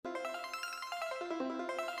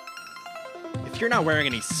If you're not wearing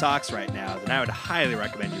any socks right now, then I would highly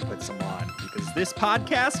recommend you put some on, because this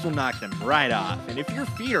podcast will knock them right off. And if your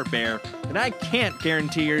feet are bare, then I can't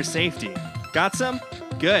guarantee your safety. Got some?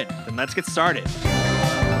 Good. Then let's get started.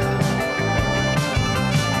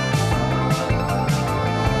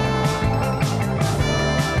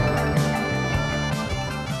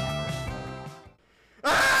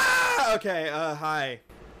 Okay, hi.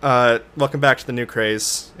 Welcome back to the New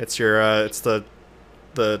Craze. It's it's the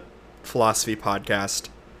philosophy podcast.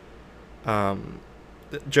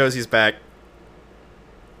 Josie's back.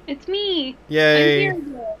 It's me. Yay. I'm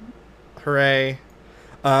here again. Hooray.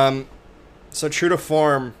 So true to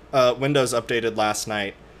form, Windows updated last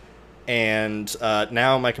night, and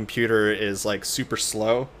now my computer is like super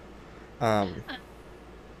slow. Like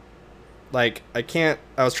I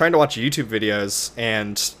was trying to watch YouTube videos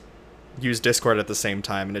and use Discord at the same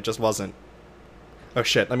time, and it just wasn't. Oh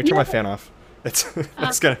shit, let me turn my fan off. It's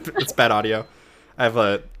it's bad audio. I have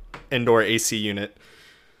a indoor AC unit.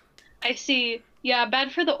 I see. Yeah,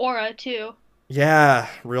 bad for the aura too. Yeah,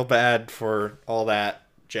 real bad for all that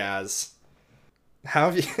jazz.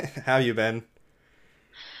 How have you been?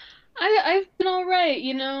 I've been all right,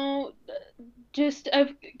 just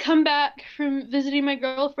I've come back from visiting my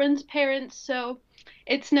girlfriend's parents, so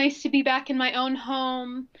it's nice to be back in my own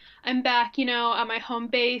home. I'm back, at my home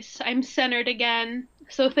base. I'm centered again,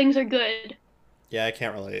 so things are good. Yeah, I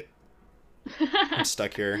can't relate. I'm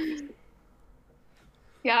stuck here.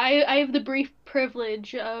 Yeah, I have the brief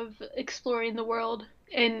privilege of exploring the world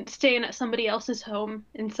and staying at somebody else's home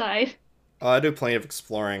inside. Oh, I do plenty of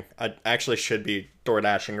exploring. I actually should be door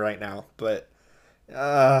dashing right now, but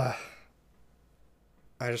I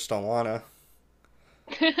just don't wanna.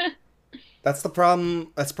 That's the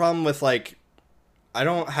problem. That's the problem with, like, I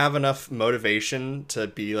don't have enough motivation to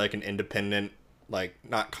be like an independent, like,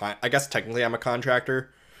 I guess technically I'm a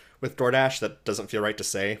contractor with DoorDash. That doesn't feel right to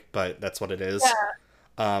say, but that's what it is. Yeah.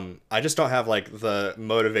 I just don't have like the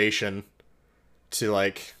motivation to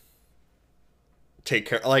like take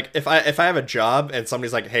care. Like if I have a job and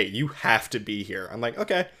somebody's like, "Hey, you have to be here," I'm like,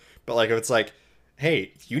 "Okay," but like if it's like,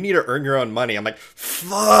 "Hey, you need to earn your own money," I'm like,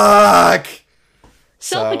 "Fuck."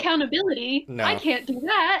 Self-accountability? No. I can't do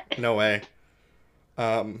that. No way.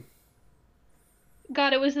 God,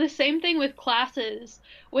 it was the same thing with classes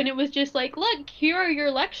when it was just like, look, here are your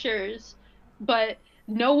lectures, but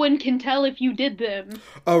no one can tell if you did them.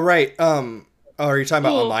 Oh, right. Are you talking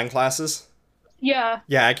about Cool. online classes? Yeah.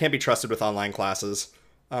 Yeah, I can't be trusted with online classes.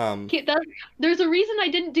 There's a reason I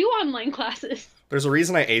didn't do online classes. There's a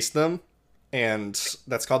reason I aced them, and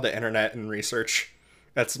that's called the internet and research.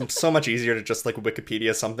 That's so much easier to just like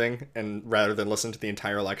Wikipedia something and rather than listen to the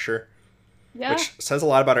entire lecture. Yeah. Which says a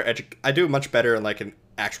lot about our I do much better in like an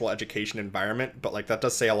actual education environment, but like that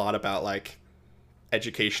does say a lot about like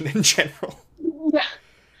education in general. Yeah.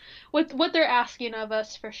 What they're asking of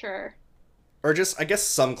us for sure. Or just, I guess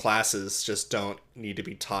some classes just don't need to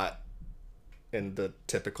be taught in the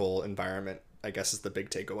typical environment, I guess is the big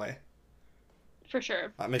takeaway. For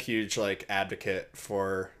sure. I'm a huge like advocate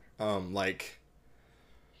for like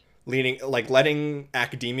letting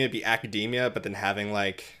academia be academia, but then having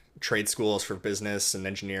like trade schools for business and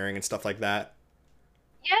engineering and stuff like that.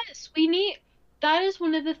 Yes, that is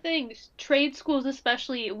one of the things. Trade schools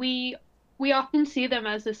especially, we often see them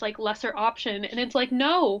as this like lesser option, and it's like,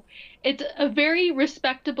 no, it's a very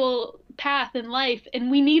respectable path in life,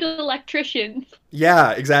 and we need electricians.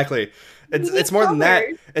 Yeah, exactly. It's more than that.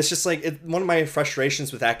 plumbers. It's just like one of my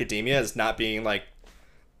frustrations with academia is not being like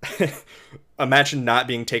imagine not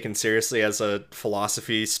being taken seriously as a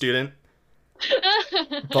philosophy student.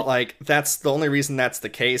 But like that's the only reason that's the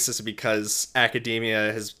case is because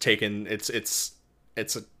academia has taken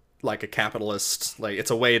like a capitalist, like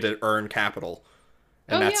it's a way to earn capital,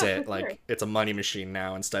 and that's it. Like sure. it's a money machine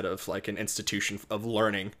now instead of like an institution of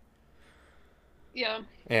learning. Yeah.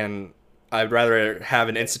 And I'd rather have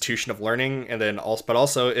an institution of learning, and then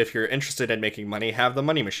also if you're interested in making money, have the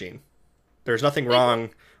money machine. There's nothing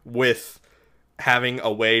wrong with having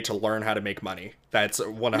a way to learn how to make money. That's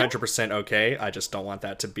 100% okay. I just don't want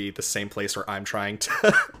that to be the same place where I'm trying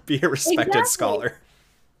to be a respected scholar.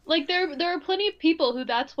 Like there are plenty of people who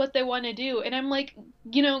that's what they want to do, and I'm like,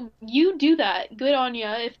 you do that. Good on you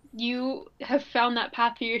if you have found that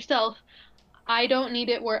path for yourself. I don't need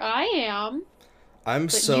it where I am. I'm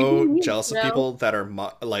But so you jealous of know. people that are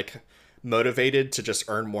like motivated to just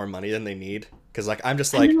earn more money than they need. Because like I'm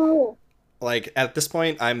just I like know. like at this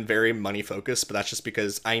point I'm very money focused, but that's just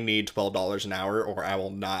because I need $12 an hour or I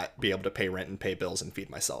will not be able to pay rent and pay bills and feed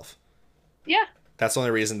myself. Yeah. That's the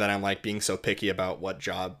only reason that I'm like being so picky about what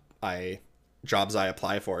job I jobs I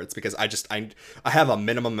apply for. It's because I have a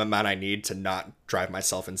minimum amount I need to not drive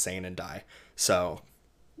myself insane and die. So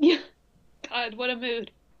Yeah. God, what a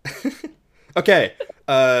mood. okay,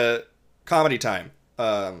 uh, comedy time.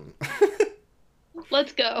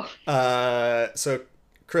 Let's go. So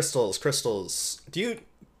crystals. Do you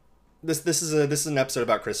this is an episode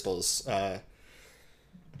about crystals.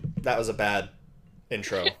 That was a bad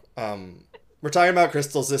intro. We're talking about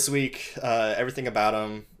crystals this week. Everything about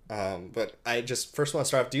them. But I just first want to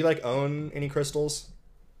start off. Do you like own any crystals?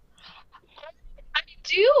 I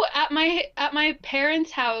do at my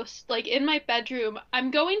parents' house, like in my bedroom. I'm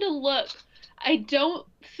going to look. I don't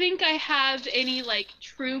think I have any like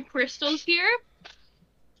true crystals here.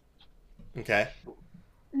 Okay.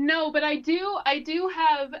 No, but I do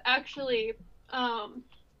have actually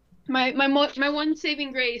my one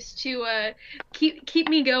saving grace to keep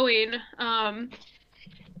me going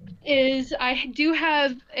is I do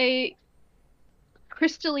have a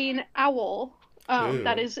crystalline owl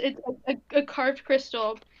that Ooh. is it's a carved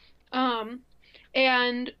crystal um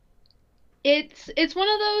and it's one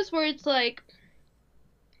of those where it's like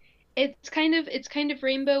it's kind of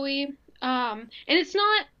rainbowy and it's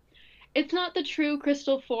not the true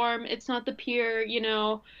crystal form, it's not the pure,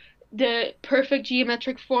 the perfect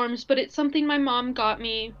geometric forms, but it's something my mom got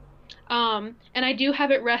me. And I do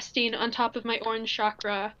have it resting on top of my orange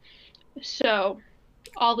chakra, so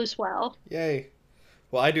all is well. Yay.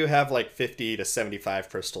 Well, I do have like 50 to 75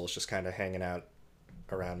 crystals just kind of hanging out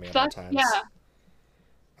around me at all Fuck times. yeah,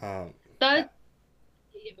 Um, I, that's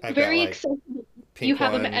I've got very like exciting. You pink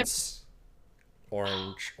have them ones,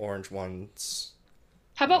 orange ones.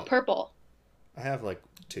 How Uh, about purple? I have like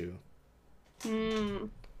two. Hmm.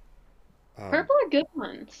 Um, Purple are good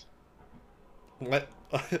ones. what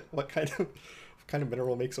what kind of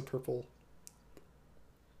mineral makes a purple?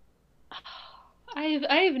 I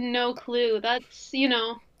have no clue.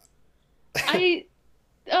 I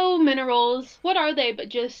oh, minerals. What are they but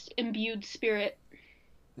just imbued spirit?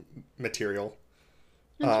 Material.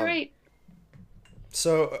 That's Um, right.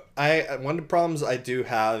 so I one of the problems I do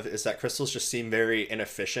have is that crystals just seem very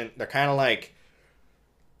inefficient. They're kind of like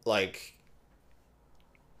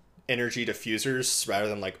energy diffusers rather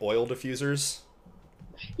than like oil diffusers.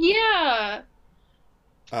 Yeah.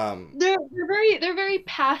 Um, They're very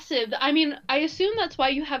passive. I mean, I assume that's why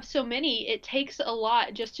you have so many. It takes a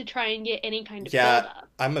lot just to try and get any kind of yeah, buildup.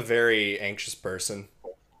 I'm a very anxious person,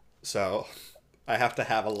 so I have to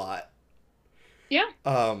have a lot. Yeah.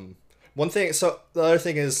 Um, one thing. So the other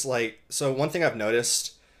thing is one thing I've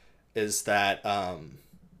noticed is that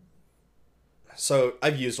so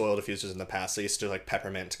I've used oil diffusers in the past. I used to like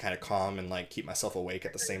peppermint to kind of calm and like keep myself awake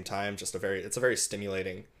at the same time. It's a very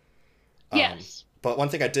stimulating. Um, Yes. but one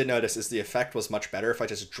thing I did notice is the effect was much better if I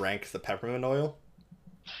just drank the peppermint oil.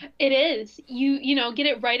 It is. Get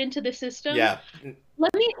it right into the system. Yeah.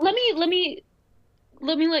 Let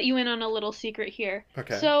me let you in on a little secret here.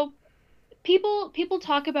 Okay. So, people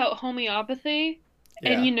talk about homeopathy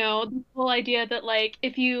and Yeah. the whole idea that like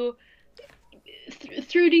if you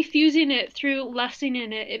through diffusing it, through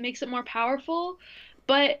lessening it, it makes it more powerful.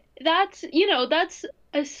 But that's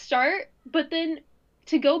a start, but then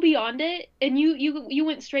to go beyond it, and you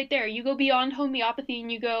went straight there. You go beyond homeopathy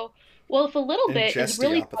and you go, well, if a little bit is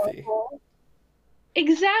really Ingestiopathy. powerful,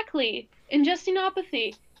 exactly.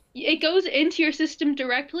 Ingestinopathy. It goes into your system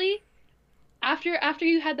directly. After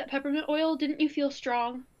you had that peppermint oil, didn't you feel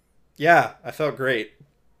strong? Yeah, I felt great.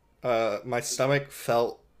 My stomach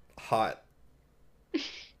felt hot.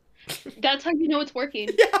 That's how you know it's working.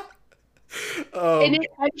 Yeah. And Um,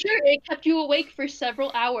 I'm sure it kept you awake for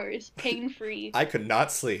several hours, pain free. I could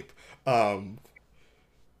not sleep.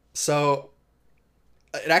 So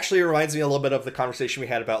it actually reminds me a little bit of the conversation we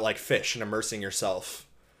had about like fish and immersing yourself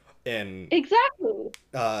in. Exactly.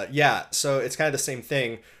 Yeah, so it's kind of the same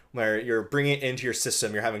thing where you're bringing it into your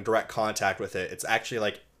system, you're having direct contact with it. It's actually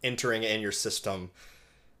like entering in your system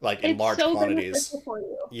like in It's large so quantities. beneficial for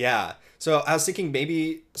you. Yeah. So I was thinking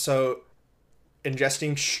maybe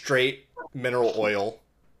ingesting straight mineral oil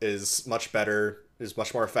is much better, is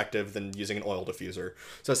much more effective than using an oil diffuser.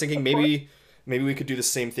 So I was thinking Of course. maybe we could do the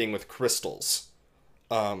same thing with crystals.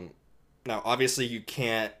 Um, Now obviously you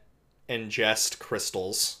can't ingest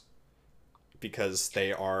crystals because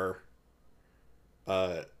they are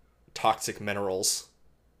uh, toxic minerals.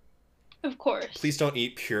 Of course. Please don't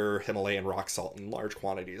eat pure Himalayan rock salt in large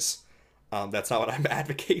quantities. That's not what I'm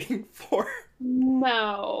advocating for.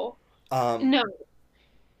 No. Um, No.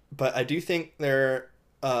 but I do think they're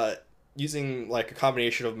using like a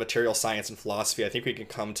combination of material science and philosophy. I think we can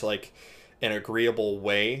come to like an agreeable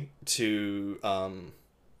way to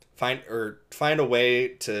find a way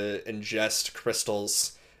to ingest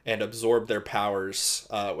crystals and absorb their powers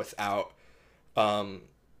without um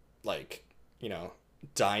like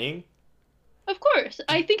dying. Of course.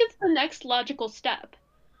 I think it's the next logical step.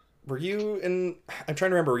 Were you in? I'm trying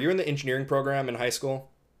to remember. Were you in the engineering program in high school?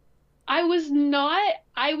 I was not.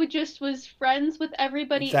 I would just was friends with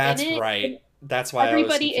everybody in That's it. right. That's why it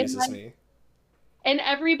always Everybody in confuses my me. and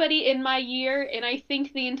everybody in my year, and I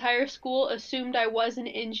think the entire school assumed I was an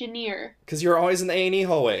engineer. Because you're always in the A&E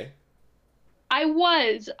hallway. I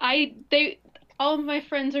was. I they all of my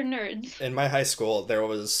friends are nerds. In my high school, there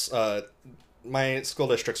was my school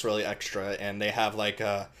district's really extra, and they have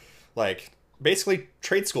like basically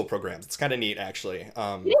trade school programs. It's kind of neat, actually.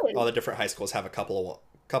 All Really? the different high schools have a couple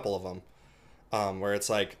of them, where it's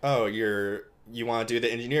like, oh, you want to do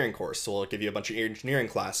the engineering course, so we'll give you a bunch of engineering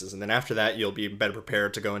classes, and then after that, you'll be better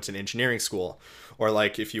prepared to go into an engineering school. Or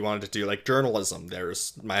like if you wanted to do like journalism,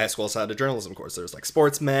 there's my high school also had a journalism course. There's like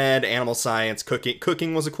sports med, animal science, cooking.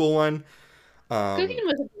 Cooking was a cool one. Cooking Um,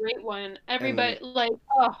 was a great one. and Everybody like,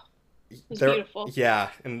 oh, it was there, beautiful. yeah,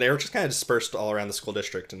 and they were just kind of dispersed all around the school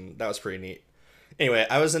district, and that was pretty neat. Anyway,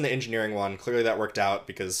 I was in the engineering one. Clearly, that worked out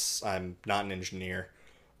because I'm not an engineer.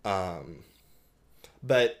 Um,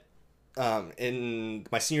 but in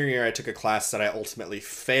my senior year, I took a class that I ultimately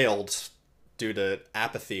failed due to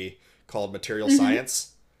apathy called material Hmm.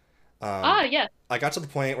 science. Um, Ah, yes. I got to the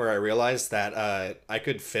point where I realized that I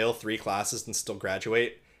could fail three classes and still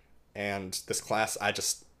graduate. And this class,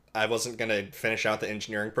 I wasn't gonna finish out the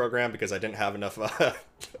engineering program because I didn't have enough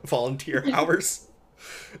volunteer hours.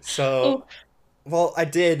 So, Oh, well, I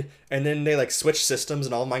did, and then they like switched systems,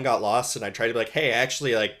 and all of mine got lost. And I tried to be like, hey, I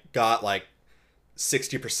actually like got like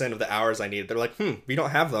 60% of the hours I needed. They're like, we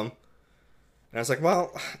don't have them. And I was like,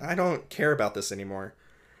 well, I don't care about this anymore.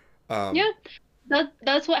 Um, yeah.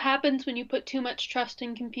 That's what happens when you put too much trust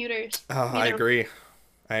in computers. You I know. agree.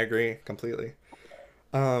 I agree completely.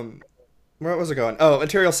 Um, where was I going? Oh,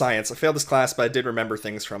 material science. I failed this class, but I did remember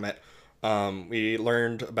things from it. We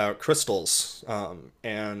learned about crystals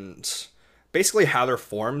and basically how they're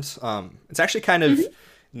formed. It's actually kind of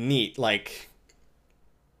Hmm. neat. Like,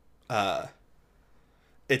 uh,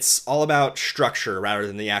 it's all about structure rather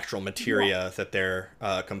than the actual Yeah. materia that they're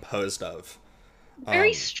composed of. Very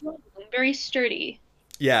Um, strong, very sturdy.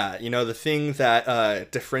 Yeah, the thing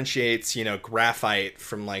that differentiates, graphite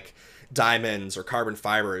from like diamonds or carbon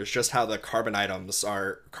fiber is just how the carbon atoms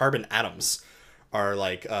are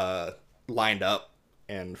like lined up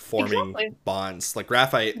and forming Exactly. bonds. Like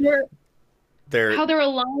graphite, They're they're how they're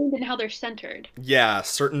aligned and how they're centered. yeah,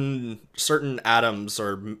 certain atoms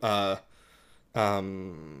are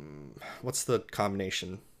what's the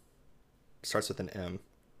combination? Starts with an M. Um,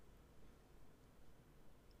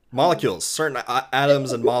 Molecules, certain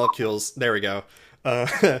atoms and molecules. There we go.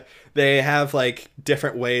 They have like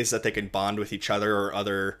different ways that they can bond with each other or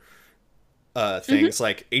other mhm. things.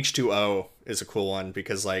 Like H2O is a cool one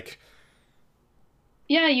because like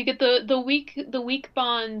Yeah, you get the weak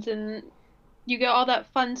bonds and you get all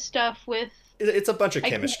that fun stuff with it's a bunch of I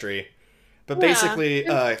can't chemistry, but yeah. basically,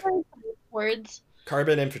 There's very funny words.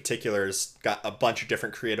 carbon in particular's got a bunch of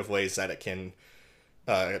different creative ways that it can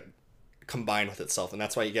uh, combine with itself, and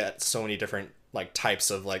that's why you get so many different like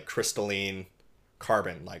types of like crystalline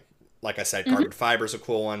carbon. Like I said, Hmm. carbon fiber is a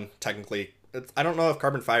cool one. Technically, I don't know if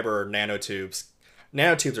carbon fiber or nanotubes.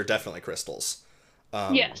 Nanotubes are definitely crystals,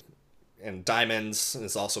 um, Yes. and diamonds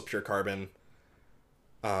is also pure carbon,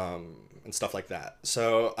 and stuff like that.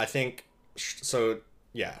 So I think so.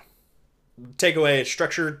 Yeah. Takeaway: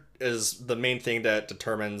 structure is the main thing that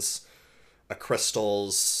determines a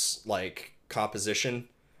crystal's like composition.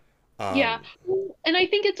 Yeah. Um, And I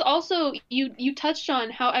think it's also you touched on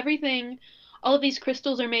how everything all of these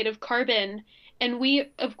crystals are made of carbon and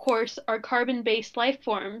we of course are carbon-based life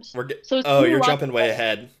forms. So it's oh, only you're jumping way logical.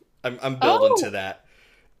 ahead. I'm building to Oh, that.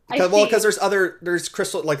 I Because see. there's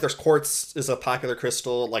crystal like there's quartz is a popular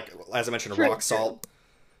crystal, like as I mentioned, True, rock true. salt.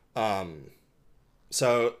 Um,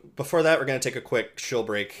 so before that, we're gonna take a quick chill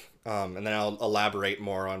break, and then I'll elaborate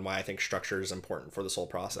more on why I think structure is important for this whole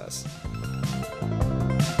process.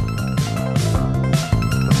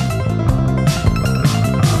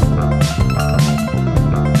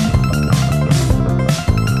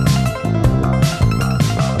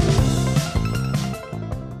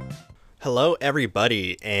 Hello,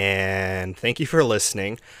 everybody, and thank you for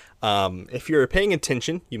listening. If you're paying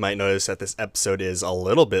attention, you might notice that this episode is a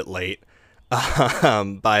little bit late,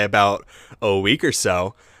 by about a week or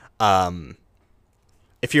so. Um,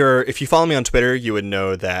 if you follow me on Twitter, you would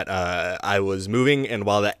know that I was moving, and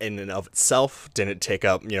while that in and of itself didn't take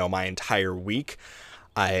up my entire week,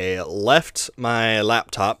 I left my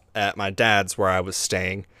laptop at my dad's where I was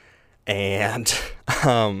staying, and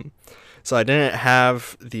um, so I didn't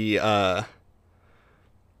have the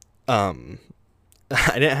um,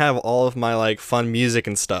 I didn't have all of my like fun music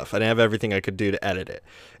and stuff. I didn't have everything I could do to edit it.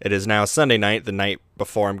 It is now Sunday night, the night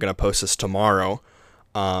before I'm gonna post this tomorrow,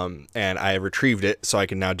 and I retrieved it so I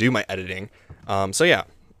can now do my editing. So yeah,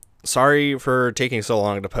 sorry for taking so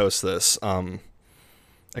long to post this.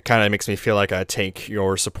 It kind of makes me feel like I take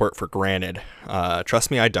your support for granted. Trust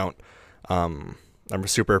me, I don't. I'm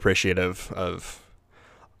super appreciative of,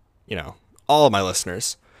 all of my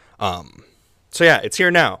listeners. So yeah, it's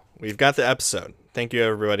here now. We've got the episode. Thank you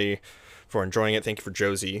everybody for enjoying it. Thank you for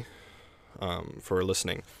Josie, for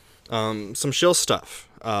listening. Some chill stuff.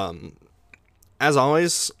 As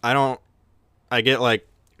always, I get like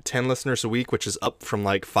 10 listeners a week, which is up from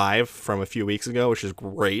like 5 from a few weeks ago, which is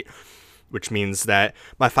great. Which means that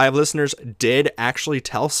my 5 listeners did actually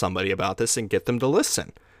tell somebody about this and get them to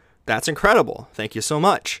listen. That's incredible. Thank you so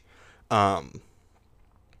much. So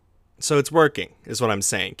it's working, is what I'm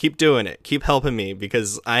saying. Keep doing it. Keep helping me,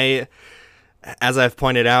 because I, as I've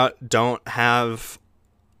pointed out, don't have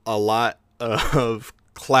a lot of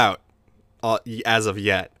clout as of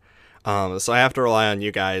yet. So I have to rely on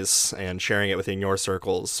you guys and sharing it within your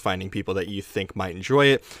circles, finding people that you think might enjoy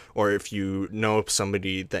it, or if you know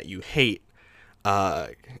somebody that you hate,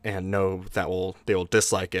 and know that they will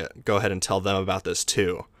dislike it, go ahead and tell them about this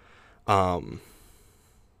too.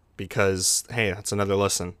 Because hey, that's another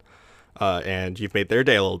listen. And you've made their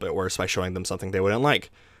day a little bit worse by showing them something they wouldn't like.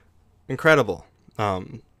 Incredible. But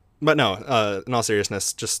no, in all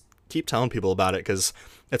seriousness, just keep telling people about it, because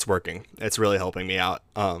it's working. It's really helping me out,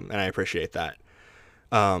 and I appreciate that.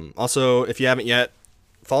 Also, if you haven't yet,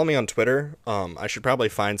 follow me on Twitter. I should probably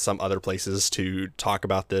find some other places to talk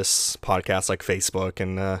about this podcast, like Facebook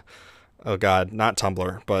and, oh god, not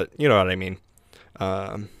Tumblr, but you know what I mean.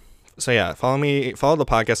 So yeah, follow the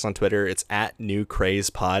podcast on Twitter. It's at New Craze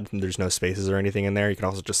Pod. There's no spaces or anything in there. You can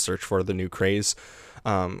also just search for the New Craze.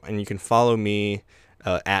 And you can follow me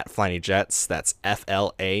at Flyny Jets. That's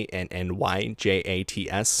FLANNYJATS.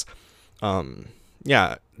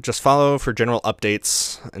 Yeah, just follow for general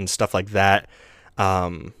updates and stuff like that. I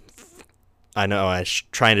know I'm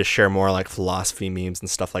trying to share more like philosophy memes and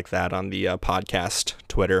stuff like that on the podcast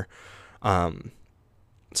Twitter.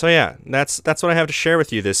 So yeah, that's what I have to share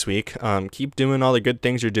with you this week. Keep doing all the good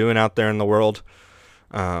things you're doing out there in the world.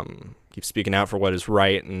 Keep speaking out for what is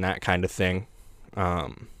right and that kind of thing.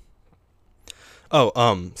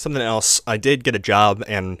 Something else. I did get a job,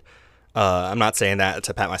 and I'm not saying that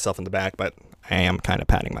to pat myself on the back, but I am kind of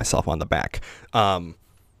patting myself on the back.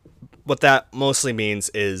 What that mostly means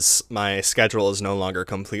is my schedule is no longer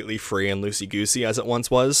completely free and loosey-goosey as it once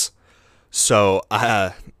was. So,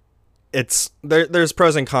 there's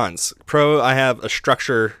pros and cons. I have a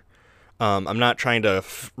structure. I'm not trying to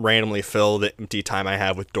randomly fill the empty time I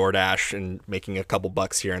have with DoorDash and making a couple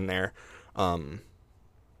bucks here and there. And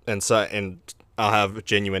I'll have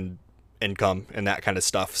genuine income and that kind of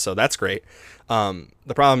stuff. So that's great.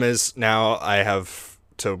 The problem is now I have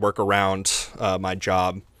to work around my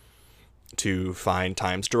job to find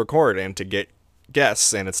times to record and to get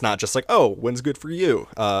guests, and it's not just like, oh, when's good for you?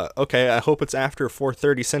 Okay, I hope it's after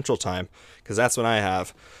 4:30 Central Time, because that's when I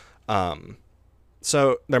have.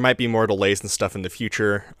 So there might be more delays and stuff in the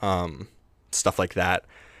future, stuff like that.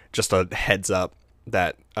 Just a heads up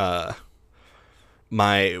that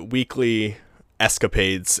my weekly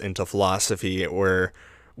escapades into philosophy were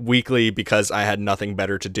weekly because I had nothing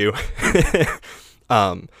better to do.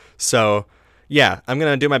 So yeah, I'm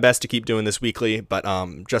going to do my best to keep doing this weekly, but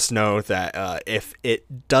just know that if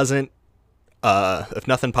it doesn't, if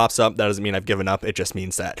nothing pops up, that doesn't mean I've given up. It just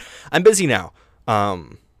means that I'm busy now,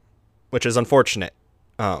 which is unfortunate.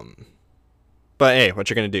 But hey, what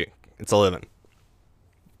you're going to do? It's a living.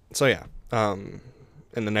 So yeah, in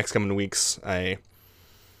the next coming weeks, I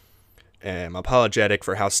am apologetic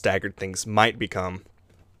for how staggered things might become.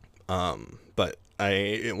 But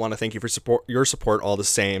I want to thank you for your support all the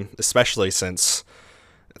same, especially since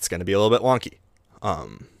it's going to be a little bit wonky.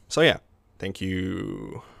 So yeah, thank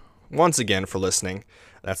you once again for listening.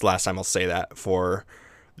 That's the last time I'll say that for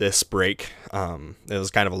this break. It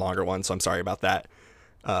was kind of a longer one, so I'm sorry about that.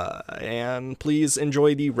 And please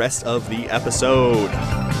enjoy the rest of the episode.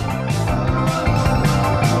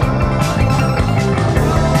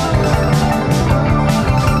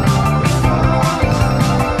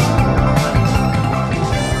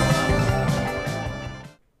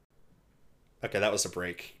 Okay, that was a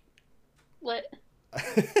break. Lit.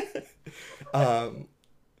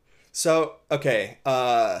 So, okay,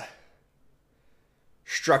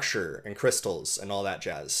 structure and crystals and all that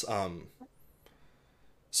jazz.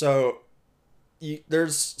 So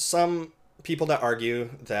there's some people that argue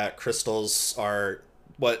that crystals are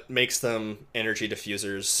what makes them energy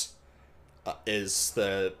diffusers, is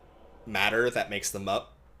the matter that makes them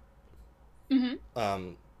up. Hmm.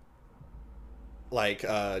 Um,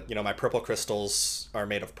 my purple crystals are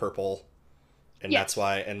made of purple, and that's Yes.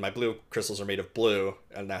 why, and my blue crystals are made of blue,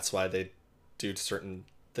 and that's why they do certain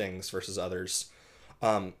things versus others.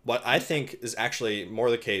 What I think is actually more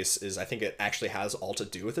the case is I think it actually has all to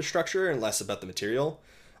do with the structure and less about the material.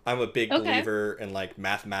 I'm a big Okay. believer in like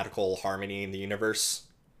mathematical harmony in the universe,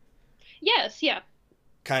 Yes, yeah.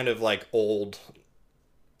 kind of like old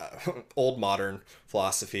modern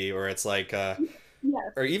philosophy, where it's like,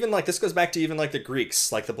 Yes. or even like this goes back to even like the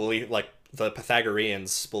Greeks, like the belief, like the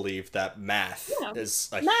Pythagoreans believed that math Yeah. is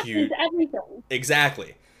a Math is huge, everything.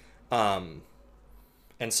 exactly. Um,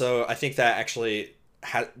 and so I think that actually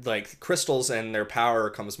like crystals and their power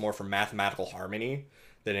comes more from mathematical harmony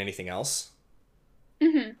than anything else.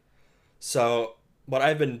 Hmm. So what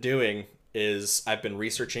I've been doing is I've been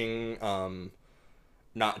researching,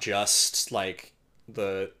 not just like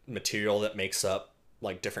the material that makes up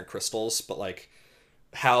like different crystals, but like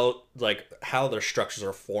how their structures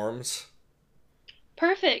are formed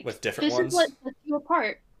Perfect. with different This is what ones. sets you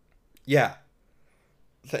apart. Yeah,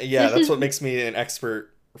 yeah, This that's is what makes me an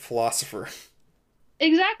expert philosopher,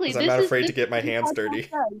 exactly. because I'm not This is afraid this to is get my what the hands podcast dirty.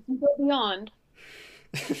 does. You go beyond.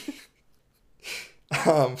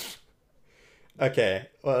 um, okay,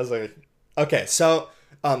 what was I? Okay, so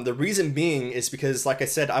the reason being is because, like I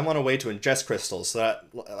said, I want a way to ingest crystals, so that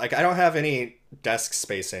like I don't have any desk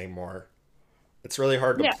space anymore. It's really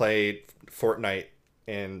hard to Yeah. play Fortnite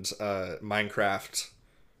and Minecraft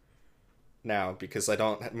now because I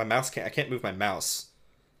can't move my mouse.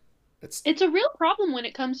 It's It's a real problem when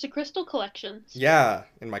it comes to crystal collections. Yeah,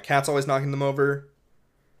 and my cat's always knocking them over.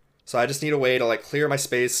 So I just need a way to like clear my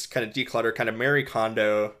space, kind of declutter, kind of Marie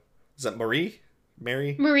Kondo. Is that Marie?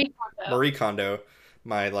 Mary? Marie Kondo. Marie Kondo,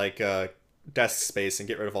 my desk space and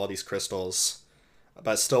get rid of all these crystals,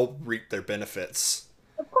 but still reap their benefits.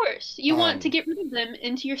 Of course, you want to Um, get rid of them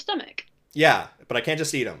into your stomach. yeah, but I can't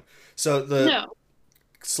just eat them. So the No.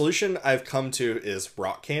 solution I've come to is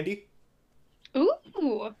rock candy,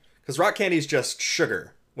 Ooh. because rock candy is just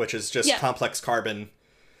sugar, which is just Yes. complex carbon.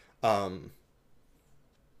 Um,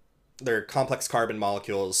 they're complex carbon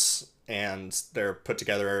molecules, and they're put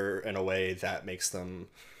together in a way that makes them.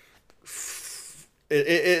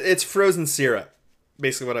 It's frozen syrup,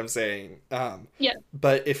 basically what I'm saying. Yes.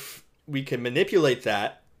 But if we can manipulate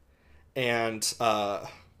that and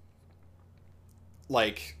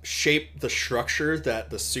like shape the structure that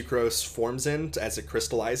the sucrose forms in as it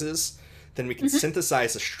crystallizes, then we can Hmm.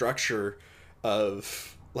 synthesize the structure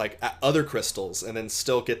of like other crystals and then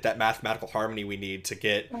still get that mathematical harmony we need to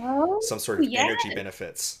get Oh, some sort of energy yes.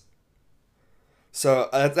 benefits. So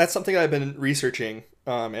that's something I've been researching,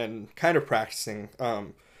 and kind of practicing.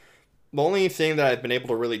 The only thing that I've been able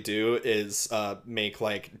to really do is make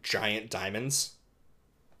like giant diamonds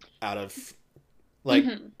out of like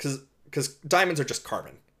Hmm. because diamonds are just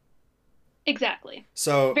carbon. Exactly.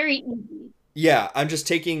 So Very easy. yeah, I'm just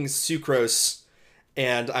taking sucrose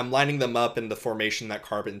and I'm lining them up in the formation that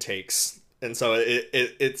carbon takes, and so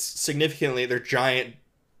it's significantly, they're giant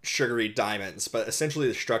sugary diamonds, but essentially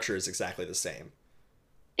the structure is exactly the same.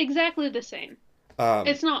 Exactly the same. Um,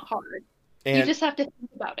 It's not hard. You and just have to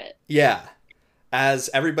think about it. yeah, as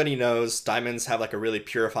everybody knows, diamonds have like a really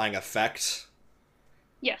purifying effect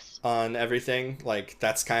Yes. on everything. Like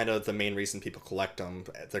that's kind of the main reason people collect them.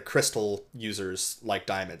 The crystal users like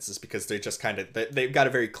diamonds is because they just kind of they've got a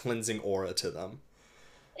very cleansing aura to them.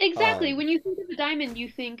 Exactly. Um, When you think of a diamond, you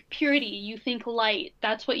think purity, you think light.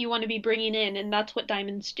 That's what you want to be bringing in, and that's what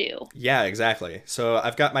diamonds do. yeah, exactly. So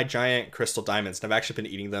I've got my giant crystal diamonds, and I've actually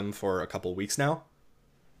been eating them for a couple weeks now.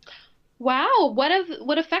 Wow,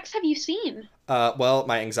 what effects have you seen? Well,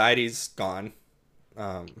 my anxiety's gone.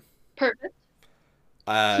 Um, Perfect.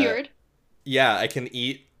 uh, Cured. yeah, I can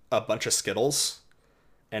eat a bunch of Skittles,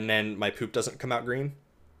 and then my poop doesn't come out green.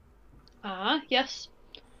 Ah, yes.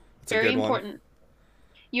 It's a Very good one. important.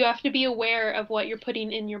 You have to be aware of what you're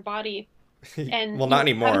putting in your body. And Well, not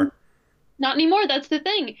anymore. not anymore, that's the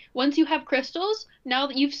thing. Once you have crystals, now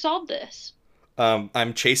that you've solved this.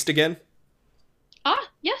 I'm chaste again. Ah,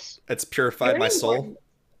 yes. It's purified Very my soul. important.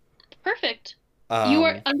 Perfect. You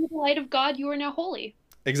are Um, under the light of God, you are now holy.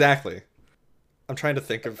 exactly. I'm trying to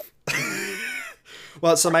think of.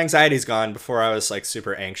 Well, so my anxiety's gone. Before I was like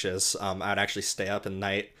super anxious. I'd actually stay up at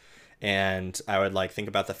night, and I would like think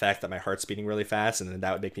about the fact that my heart's beating really fast, and then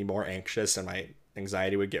that would make me more anxious, and my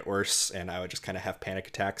anxiety would get worse, and I would just kind of have panic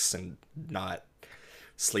attacks and not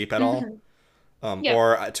sleep at all. Hmm. Yeah.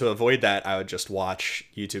 Or to avoid that, I would just watch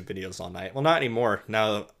YouTube videos all night. Well, not anymore.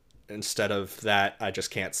 Now, instead of that, I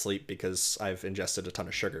just can't sleep because I've ingested a ton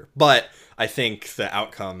of sugar. But I think the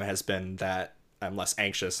outcome has been that I'm less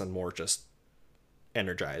anxious and more just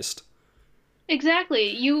energized. Exactly.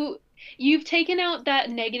 You've taken out that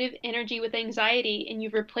negative energy with anxiety and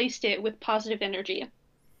you've replaced it with positive energy.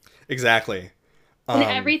 Exactly. And Um,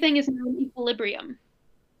 everything is now in equilibrium.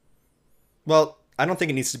 well, I don't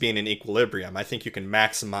think it needs to be in an equilibrium. I think you can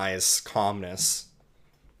maximize calmness.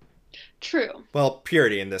 True. Well,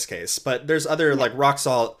 purity in this case. But there's other, Yeah. like rock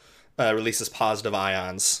salt releases positive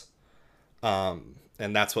ions.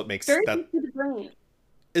 And that's what makes Very that. good for the brain.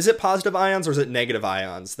 Is it positive ions or is it negative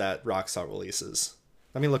ions that rock salt releases?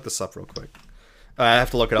 Let me look this up real quick. I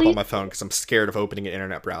have to look it up on Please. my phone because I'm scared of opening an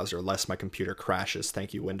internet browser lest my computer crashes.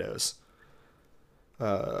 Thank you, Windows.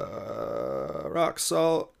 Rock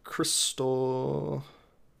salt crystal.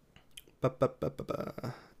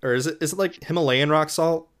 Ba. Or is it like Himalayan rock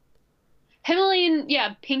salt? Himalayan,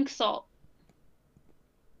 yeah, pink salt.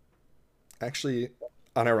 Actually,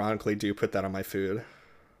 unironically, do put that on my food.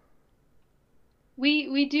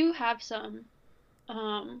 We do have some.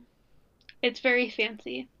 Um, it's very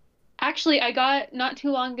fancy. Actually, I got not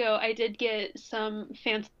too long ago, I did get some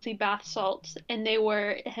fancy bath salts and they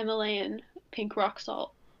were Himalayan pink rock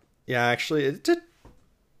salt. Yeah, actually,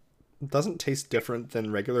 doesn't taste different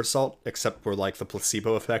than regular salt, except for like the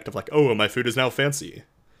placebo effect of like, oh, my food is now fancy.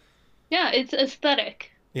 Yeah, it's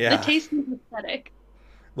aesthetic. The Yeah. taste is aesthetic.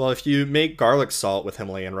 Well, if you make garlic salt with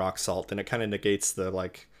Himalayan rock salt, then it kind of negates the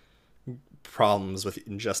like problems with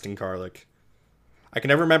ingesting garlic. I can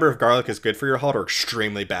never remember if garlic is good for your heart or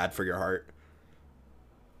extremely bad for your heart.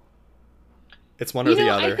 It's one or You the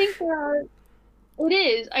know, I other. think there are, it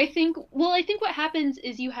is. I think what happens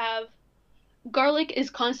is you have garlic is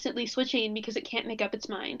constantly switching because it can't make up its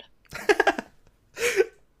mind.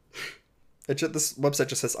 This website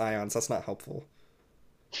just says ions. That's not helpful.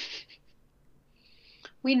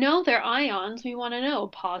 We know they're ions. We want to know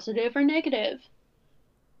positive or negative.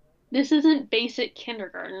 This isn't basic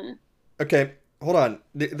kindergarten. Okay, hold on.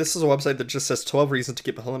 This is a website that just says 12 reasons to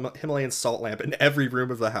keep a Himalayan salt lamp in every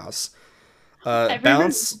room of the house. Every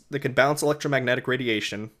room. Balance. They can balance electromagnetic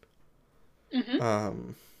radiation, Hmm.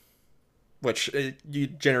 um, which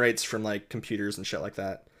generates from like computers and shit like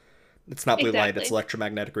that. It's not blue light; it's Exactly.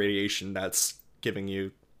 electromagnetic radiation that's giving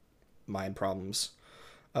you mind problems.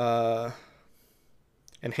 Uh,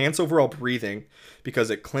 enhance overall breathing because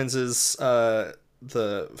it cleanses it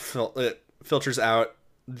filters out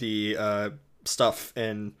the stuff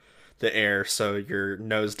in the air so your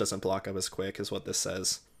nose doesn't block up as quick, is what this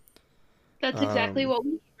says. That's exactly Um, what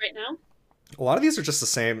we need right now. a lot of these are just the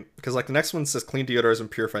same because like the next one says clean deodorants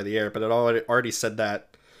and purify the air, but it already said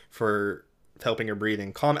that for helping your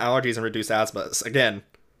breathing, calm allergies and reduce asthma. Again,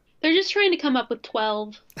 They're just trying to come up with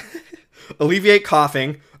 12. alleviate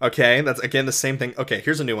coughing. Okay, that's again the same thing. Okay,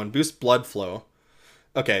 here's a new one: boost blood flow.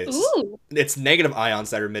 Okay, Ooh, it's negative ions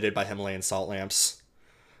that are emitted by Himalayan salt lamps.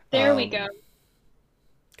 there we go. Um,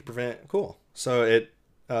 can prevent. Cool. So it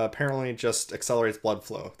apparently just accelerates blood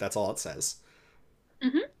flow. That's all it says.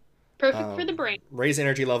 Hmm. Perfect for the brain. Raise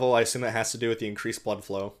energy level. I assume that has to do with the increased blood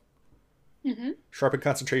flow. Hmm. Sharpen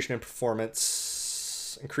concentration and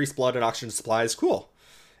performance. Increase blood and oxygen supplies. Cool.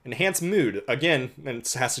 Enhance mood. Again, and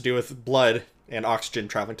it has to do with blood and oxygen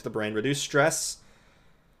traveling to the brain. Reduce stress.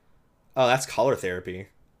 Oh, that's color therapy.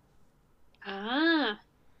 Ah,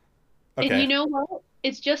 and you Okay, know what?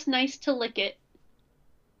 It's just nice to lick it.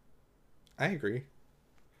 I agree.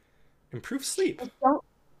 Improve sleep. Just don't,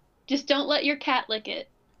 just don't let your cat lick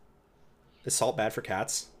it. Is salt bad for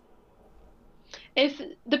cats? If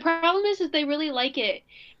the problem is they really like it,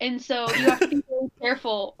 and so you have to be very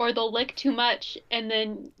careful, or they'll lick too much, and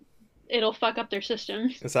then it'll fuck up their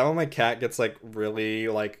systems. Is that when my cat gets like really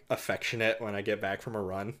like affectionate when I get back from a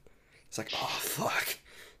run? It's like, oh fuck,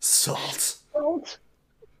 salt. Salt.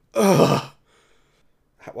 Ugh.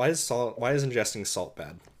 Why is salt? Why is ingesting salt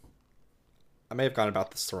bad? I may have gone about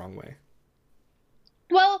this the wrong way.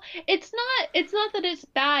 Well, it's not that it's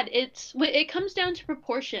bad. It comes down to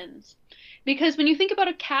proportions. Because when you think about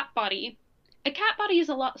a cat body is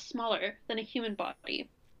a lot smaller than a human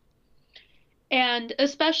body. And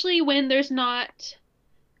especially when there's not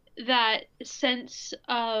that sense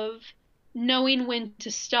of knowing when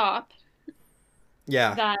to stop,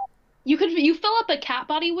 Yeah. that you fill up a cat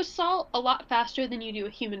body with salt a lot faster than you do a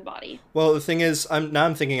human body. Well, the thing is,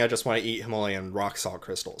 I'm thinking I just want to eat Himalayan rock salt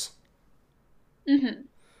crystals. Hmm.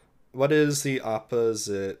 What is the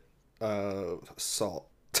opposite of salt?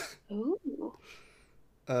 Ooh.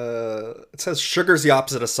 It says sugar's the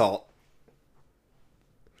opposite of salt.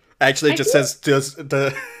 Actually, it I just feel says does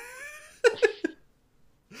the.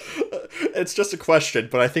 It's just a question,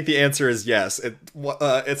 but I think the answer is yes.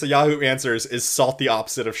 It's a Yahoo Answers. Is salt the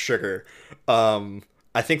opposite of sugar?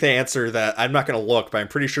 I think they answer that. I'm not going to look, but I'm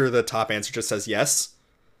pretty sure the top answer just says yes.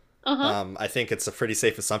 uh-huh. I think it's a pretty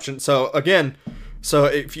safe assumption. So again, so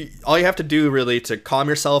if you all you have to do really to calm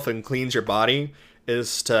yourself and cleanse your body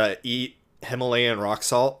is to eat Himalayan rock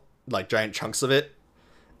salt, like giant chunks of it,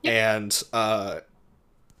 Yep. and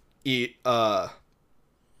eat a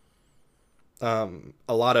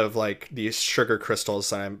lot of like these sugar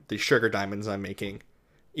crystals these sugar diamonds I'm making.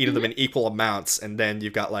 Eat them Hmm. in equal amounts, and then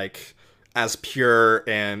you've got like as pure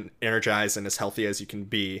and energized and as healthy as you can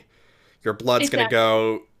be. Your blood's gonna Exactly.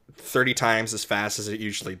 go 30 times as fast as it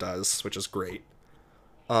usually does, which is great.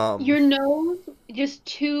 Um, Your nose, just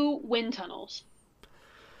two wind tunnels.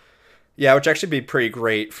 yeah, which actually be pretty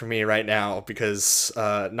great for me right now because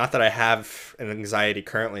not that I have an anxiety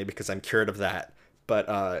currently because I'm cured of that, but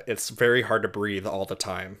it's very hard to breathe all the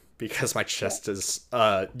time because my Yeah. chest is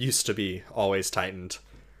used to be always tightened.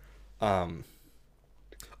 Um,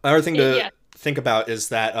 Another thing to Yeah, think about is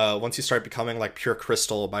that once you start becoming like pure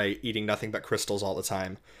crystal by eating nothing but crystals all the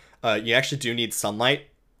time, you actually do need sunlight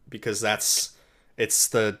because it's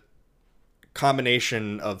the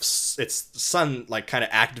combination of it's sun like kind of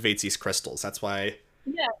activates these crystals. That's why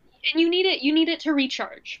yeah. And you need it to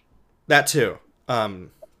recharge. that too.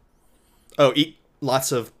 Um, oh, eat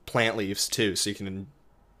lots of plant leaves too, so you can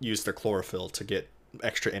use their chlorophyll to get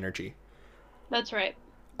extra energy. That's right.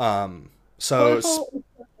 Um, so Chlorophyll is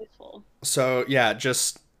so useful. so yeah,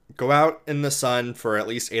 just go out in the sun for at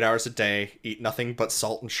least 8 hours a day. Eat nothing but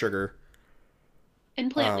salt and sugar,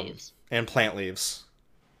 And plant leaves. and plant leaves.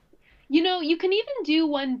 You can even do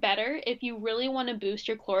one better if you really want to boost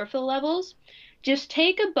your chlorophyll levels. Just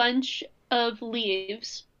take a bunch of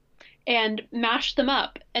leaves and mash them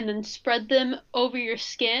up and then spread them over your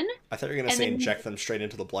skin. I thought you were gonna And say then, inject them straight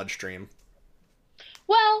into the bloodstream.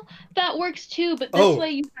 well, that works too, but this Oh, way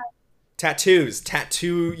you have tattoos. Use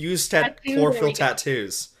tattoo. There chlorophyll we go.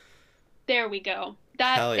 tattoos. There we go.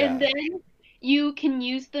 That, Hell and yeah. then you can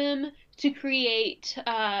use them to create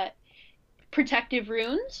protective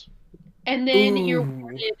runes, and then you're Ooh.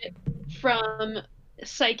 warded from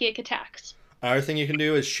psychic attacks. Another thing you can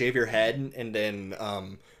do is shave your head and then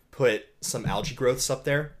put some algae growths up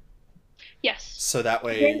there, Yes. so that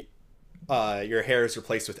Very- way your hair is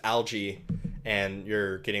replaced with algae, and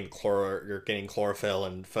you're getting chlorophyll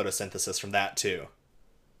and photosynthesis from that too.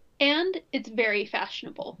 And it's very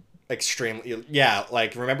fashionable. Extremely, yeah.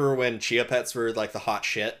 Like remember when chia pets were like the hot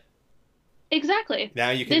shit? Exactly.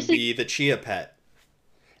 Now you can This is be the chia pet.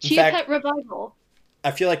 In Chia fact, Pet Revival.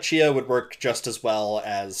 I feel like chia would work just as well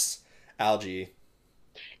as algae.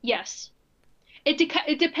 Yes. It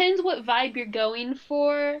depends what vibe you're going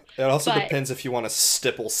for, It also but depends if you want to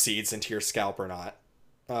stipple seeds into your scalp or not.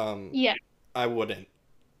 Um, yeah. I wouldn't.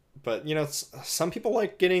 But you know, some people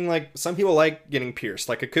like getting pierced.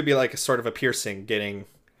 Like it could be like a sort of a piercing, getting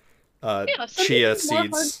Yeah, some chia people are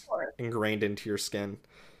more seeds hardcore. ingrained into your skin.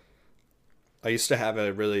 I used to have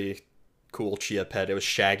a really cool chia pet. It was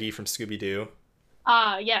Shaggy from Scooby Doo.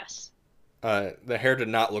 Ah, yes. The hair did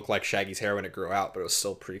not look like Shaggy's hair when it grew out, but it was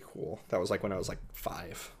still pretty cool. That was like when I was like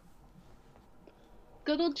 5.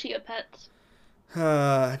 Good old Chia Pets.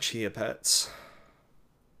 Chia pets.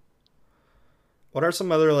 What are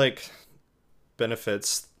some other like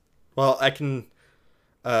benefits? Well, I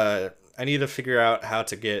need to figure out how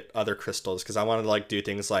to get other crystals because I want to like do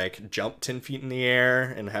things like jump 10 feet in the air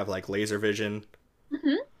and have like laser vision.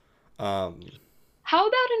 Hmm. Um, How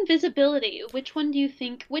about invisibility? Which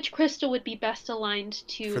crystal would be best aligned for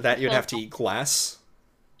to that, you'd fulfill have to eat glass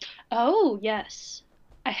Oh, yes.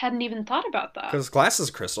 I hadn't even thought about that. because glass is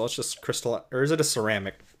a crystal. It's just crystal, or is it a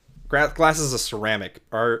ceramic? Glass is a ceramic.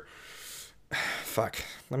 Or fuck.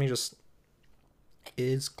 Let me just.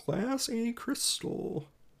 Is glass a crystal?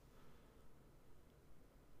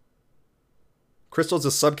 Crystal is a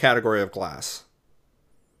subcategory of glass.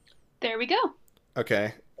 There we go.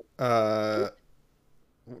 Okay. Uh,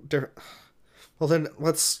 different. Well then,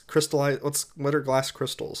 let's crystallize. What are glass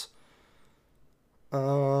crystals?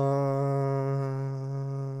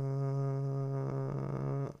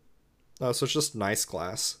 Oh, so it's just nice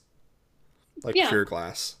glass, like Yeah. pure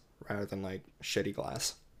glass, rather than like shitty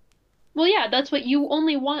glass. Well, yeah, that's what you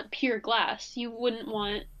only want pure glass. You wouldn't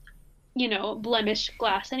want, blemished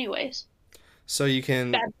glass anyways. So you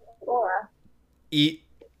can Bad for the flora. eat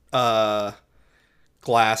uh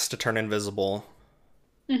glass to turn invisible.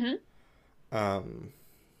 Hmm. Um,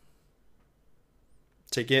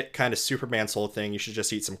 to get kind of Superman's whole thing, you should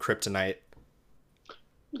just eat some kryptonite.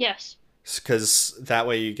 Yes, Because that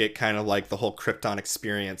way you get kind of like the whole Krypton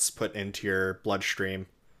experience put into your bloodstream.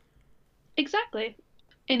 exactly.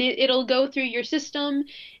 And it'll go through your system,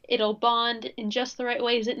 it'll bond in just the right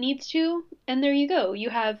ways it needs to, and there you go. You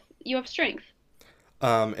have strength.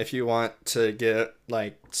 If you want to get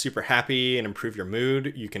like super happy and improve your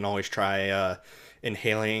mood, you can always try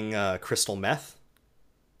inhaling crystal meth.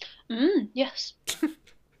 Yes.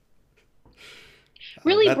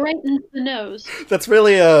 Really That brightens the nose. that's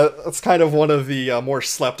really that's kind of one of the more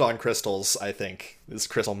slept on crystals. I think is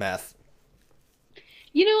crystal meth.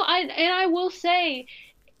 I will say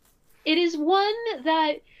it is one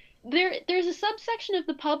that there's a subsection of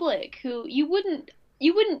the public who you wouldn't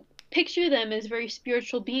picture them as very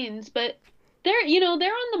spiritual beings, but they're on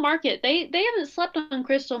the market. They haven't slept on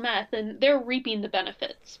crystal meth and they're reaping the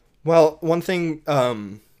benefits. Well, one thing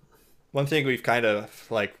we've kind of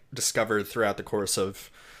like discovered throughout the course of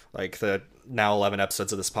like the now 11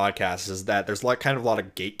 episodes of this podcast is that there's like kind of a lot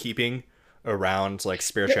of gatekeeping around like There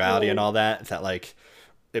spirituality and is. all that like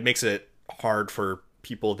it makes it hard for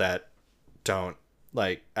people that don't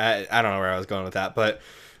like I don't know where I was going with that, but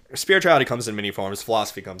spirituality comes in many forms,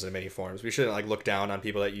 philosophy comes in many forms. We shouldn't like look down on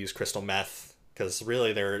people that use crystal meth because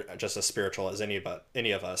really they're just as spiritual as any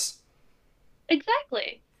of us.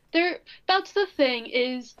 Exactly. That's the thing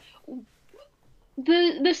is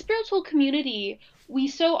the spiritual community, we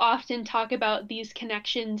so often talk about these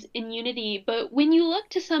connections in unity, but when you look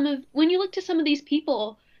to some of these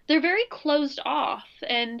people, they're very closed off.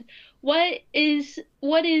 And what is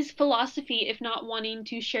philosophy if not wanting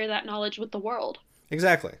to share that knowledge with the world?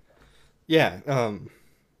 Exactly. Yeah.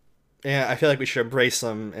 Yeah, I feel like we should embrace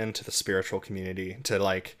them into the spiritual community to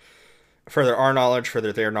like further our knowledge,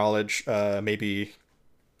 further their knowledge, maybe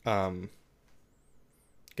um,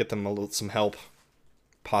 get them some help,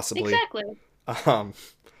 possibly. Exactly. Um,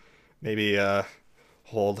 maybe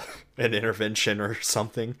hold an intervention or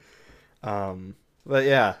something. But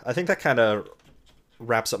yeah, I think that kind of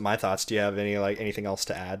wraps up my thoughts. Do you have anything else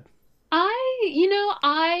to add?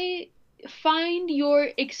 I find your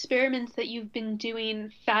experiments that you've been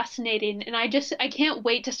doing fascinating, and I can't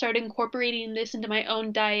wait to start incorporating this into my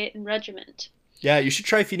own diet and regiment. Yeah, you should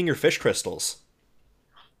try feeding your fish crystals.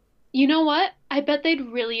 You know what? I bet they'd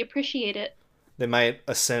really appreciate it. They might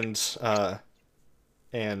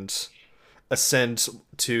and ascend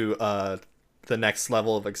to the next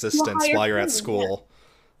level of To a existence higher plane, yeah.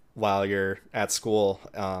 while you're at school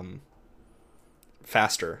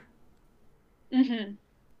faster. Mm-hmm.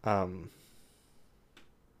 Um,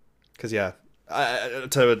 because yeah,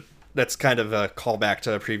 to that's kind of a callback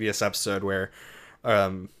to a previous episode where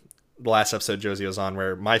um, the last episode Josie was on,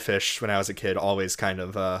 where my fish when I was a kid always kind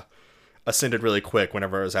of ascended really quick.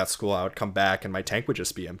 Whenever I was at school, I would come back and my tank would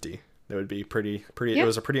just be empty. It would be pretty. It Yeah.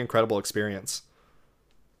 was a pretty incredible experience.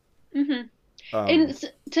 Mm-hmm. And Um,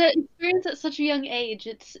 to experience at such a young age,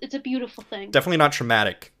 it's a beautiful thing. Definitely not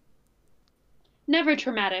traumatic. Never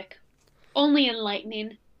traumatic, only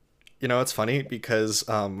enlightening. You know, it's funny because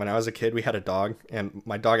when I was a kid, we had a dog, and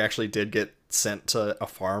my dog actually did get sent to a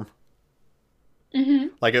farm. Mm-hmm.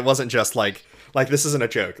 Like it wasn't just like this isn't a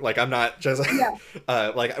joke. Like I'm not just Yeah.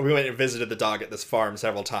 like we went and visited the dog at this farm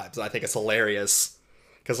several times. And I think it's hilarious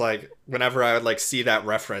because like whenever I would like see that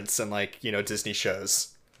reference in like Disney shows,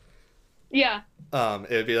 Yeah. it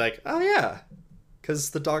would be like, oh yeah,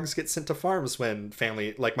 because the dogs get sent to farms when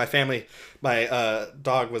family like my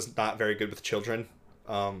dog was not very good with children,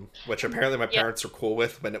 which apparently my Yeah. parents were cool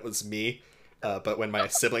with when it was me. But when my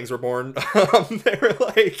siblings were born, they were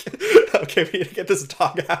like, "Okay, we need to get this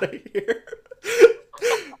dog out of here."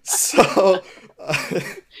 So,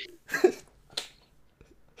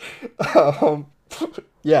 um,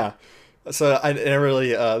 yeah. So I never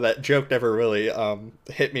really that joke never really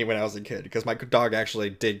hit me when I was a kid because my dog actually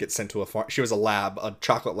did get sent to a farm. She was a lab, a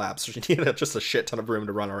chocolate lab, so she needed just a shit ton of room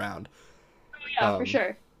to run around. Oh, yeah, for Um,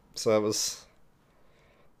 sure. so it was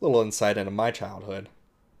a little insight into my childhood.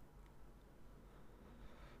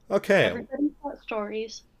 Okay, Everybody's got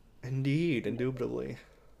stories. indeed, indubitably.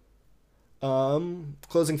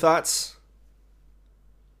 Closing thoughts.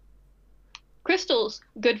 Crystals,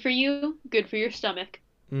 good for you, good for your stomach.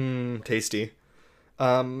 Tasty.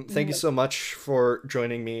 Thank you Yeah. so much for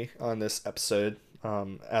joining me on this episode.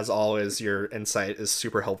 As always, your insight is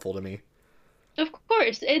super helpful to me. Of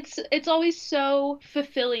course, it's always so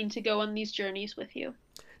fulfilling to go on these journeys with you.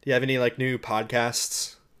 Do you have any like new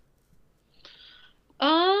podcasts?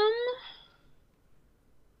 Um,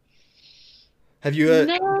 Have you?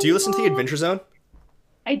 Do you listen to the no. Adventure Zone?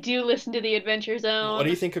 I do listen to the Adventure What do Zone.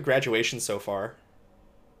 you think of graduation so far?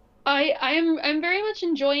 I'm very much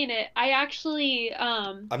enjoying it. I actually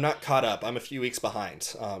I'm not caught up. I'm a few weeks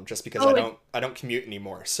behind, just because oh, it, I don't commute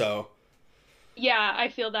anymore. So yeah, I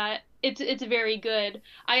feel that. It's very good.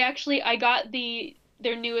 I got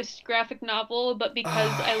their newest graphic novel, but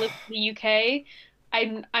because I live in the UK,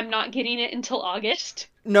 I'm not getting it until August.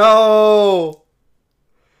 no.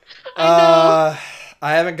 I know. Uh,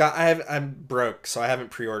 I haven't got. I'm broke, so I haven't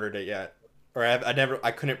pre-ordered it yet, or I never.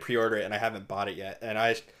 I couldn't pre-order it, and I haven't bought it yet. And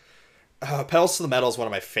Pedals to the Metal is one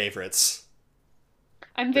of my favorites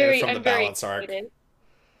from the I'm very Balance arc. excited.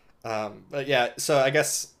 But yeah, so I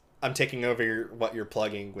guess I'm taking over what you're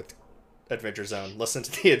plugging with Adventure Zone. Listen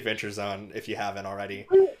to the Adventure Zone if you haven't already.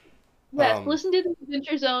 Yes, Um, listen to the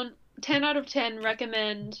Adventure Zone. 10 out of 10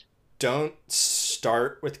 recommend. don't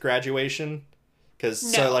start with Graduation, because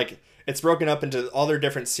so No. like it's broken up into all their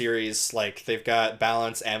different series. Like they've got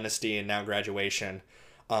Balance, Amnesty, and now Graduation.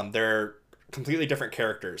 They're completely different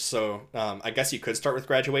characters. So I guess you could start with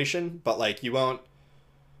Graduation, but like you won't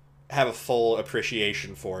have a full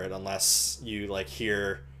appreciation for it unless you like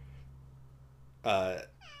hear. Uh,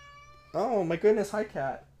 oh my goodness! Hi,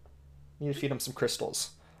 cat. You need to feed him some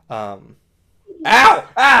crystals. Um, Ow!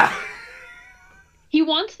 Ah! He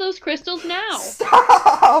wants those crystals now.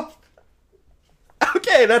 Stop!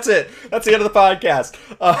 Okay, that's it. That's the end of the podcast.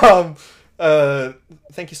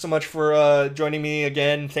 Thank you so much for joining me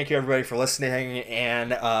again. Thank you everybody for listening,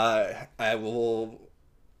 and I will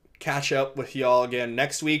catch up with y'all again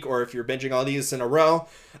next week, or if you're binging all these in a row,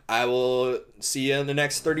 I will see you in the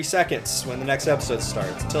next 30 seconds when the next episode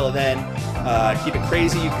starts. Until then, keep it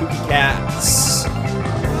crazy, you kooky cats.